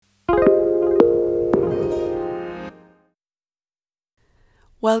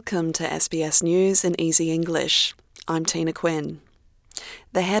Welcome to SBS News in Easy English. I'm Tina Quinn.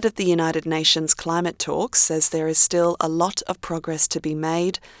 The head of the United Nations climate talks says there is still a lot of progress to be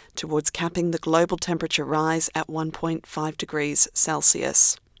made towards capping the global temperature rise at 1.5 degrees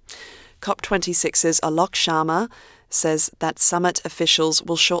Celsius. COP26's Alok Sharma says that summit officials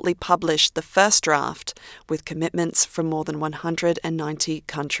will shortly publish the first draft with commitments from more than 190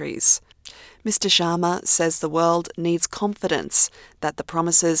 countries. Mr. Sharma says the world needs confidence that the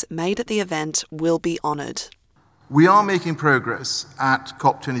promises made at the event will be honoured. We are making progress at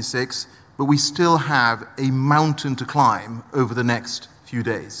COP26, but we still have a mountain to climb over the next few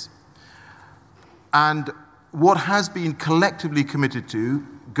days. And what has been collectively committed to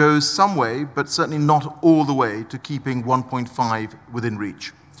goes some way, but certainly not all the way, to keeping 1.5 within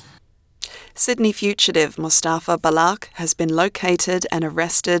reach. Sydney fugitive Mustafa Balak has been located and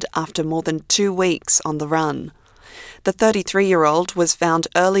arrested after more than 2 weeks on the run. The 33-year-old was found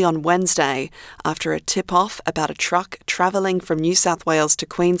early on Wednesday after a tip-off about a truck travelling from New South Wales to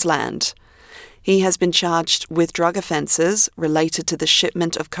Queensland. He has been charged with drug offences related to the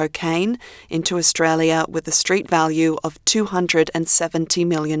shipment of cocaine into Australia with a street value of $270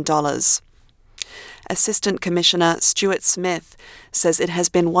 million. Assistant Commissioner Stuart Smith says it has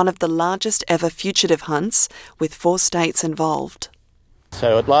been one of the largest ever fugitive hunts, with 4 states involved.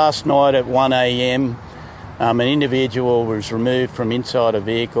 So last night at 1 a.m, an individual was removed from inside a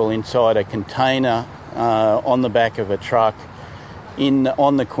vehicle, inside a container on the back of a truck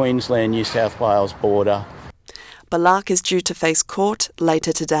on the Queensland-New South Wales border. Balak is due to face court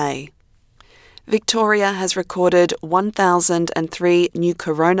later today. Victoria has recorded 1,003 new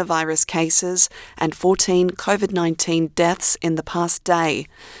coronavirus cases and 14 COVID-19 deaths in the past day,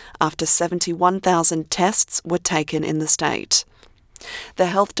 after 71,000 tests were taken in the state. The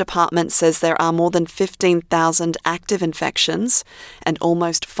Health Department says there are more than 15,000 active infections and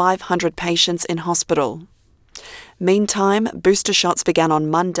almost 500 patients in hospital. Meantime, booster shots began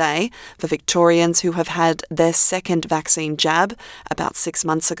on Monday for Victorians who have had their second vaccine jab about 6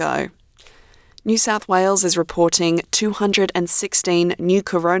 months ago. New South Wales is reporting 216 new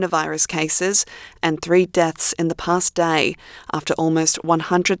coronavirus cases and 3 deaths in the past day after almost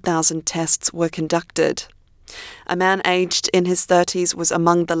 100,000 tests were conducted. A man aged in his 30s was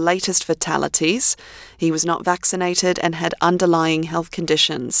among the latest fatalities. He was not vaccinated and had underlying health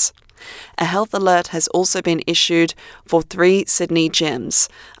conditions. A health alert has also been issued for 3 Sydney gyms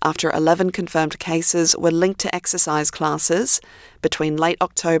after 11 confirmed cases were linked to exercise classes between late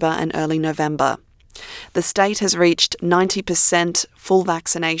October and early November. The state has reached 90% full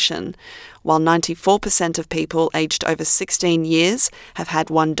vaccination, while 94% of people aged over 16 years have had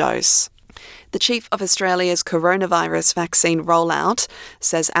 1 dose. The Chief of Australia's coronavirus vaccine rollout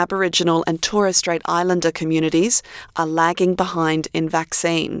says Aboriginal and Torres Strait Islander communities are lagging behind in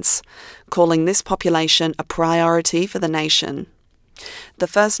vaccines, calling this population a priority for the nation. The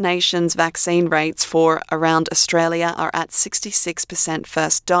First Nations vaccine rates for around Australia are at 66%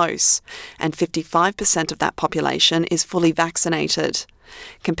 first dose, and 55% of that population is fully vaccinated,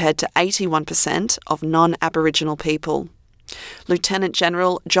 compared to 81% of non-Aboriginal people. Lieutenant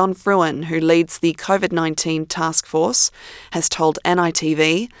General John Fruin, who leads the COVID-19 task force, has told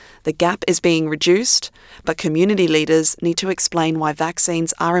NITV the gap is being reduced, but community leaders need to explain why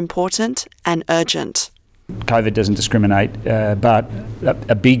vaccines are important and urgent. COVID doesn't discriminate, but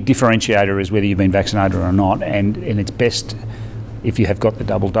a big differentiator is whether you've been vaccinated or not, and it's best if you have got the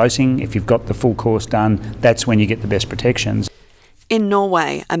double dosing, if you've got the full course done, that's when you get the best protections. In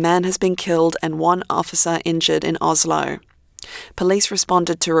Norway, a man has been killed and 1 officer injured in Oslo. Police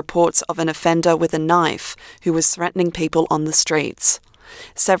responded to reports of an offender with a knife who was threatening people on the streets.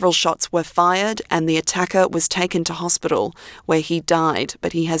 Several shots were fired and the attacker was taken to hospital, where he died,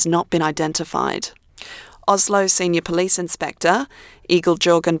 but he has not been identified. Oslo Senior Police Inspector Egil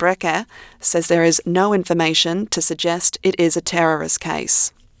Jorgen Brekke says there is no information to suggest it is a terrorist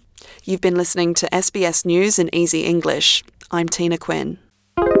case. You've been listening to SBS News in Easy English. I'm Tina Quinn.